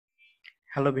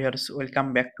Hello viewers,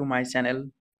 welcome back to my channel.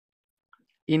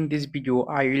 In this video,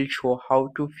 I will show how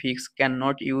to fix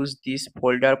cannot use this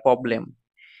folder problem.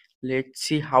 Let's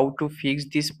see how to fix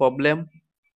this problem.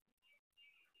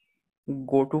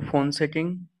 Go to phone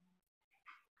setting,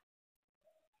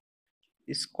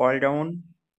 scroll down,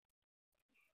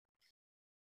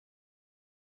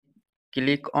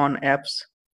 click on apps,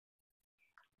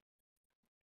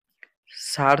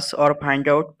 search or find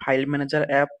out file manager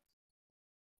app,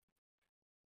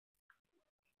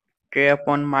 tap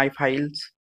on my files,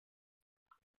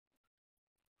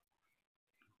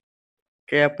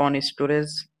 tap on storage,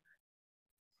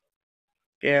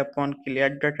 tap on clear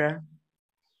data,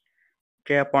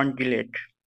 tap on delete,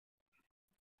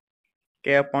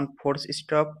 tap on force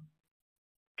stop,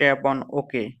 tap on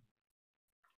OK.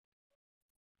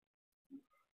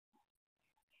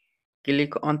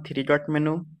 Click on three dot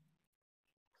menu,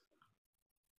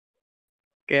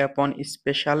 tap on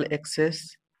special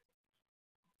access,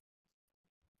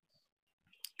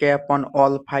 tap on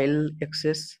all file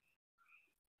access,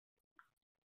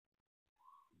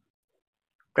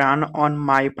 turn on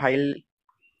my file,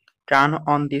 turn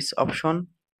on this option,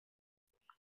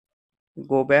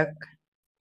 go back,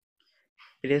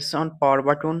 press on power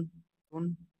button,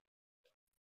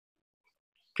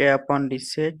 tap on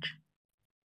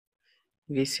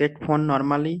reset phone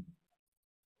normally.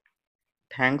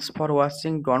 Thanks for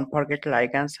watching. Don't forget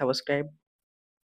like and subscribe.